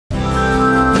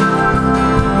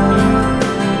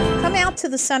to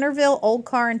the Centreville Old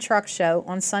Car and Truck Show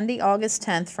on Sunday, August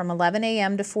 10th from 11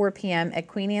 a.m. to 4 p.m. at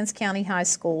Queen Anne's County High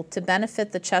School to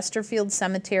benefit the Chesterfield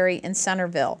Cemetery in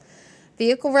Centreville.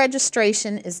 Vehicle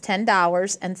registration is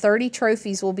 $10 and 30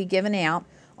 trophies will be given out,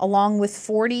 along with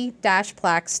 40 dash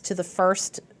plaques to the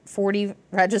first 40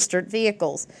 registered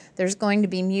vehicles. There's going to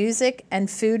be music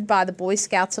and food by the Boy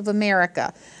Scouts of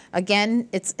America. Again,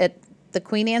 it's at the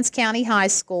Queen Anne's County High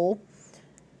School,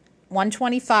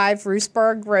 125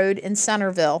 Roosburg Road in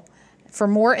Centreville. For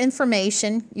more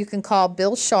information, you can call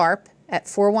Bill Sharp at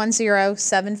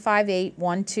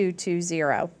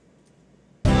 410-758-1220.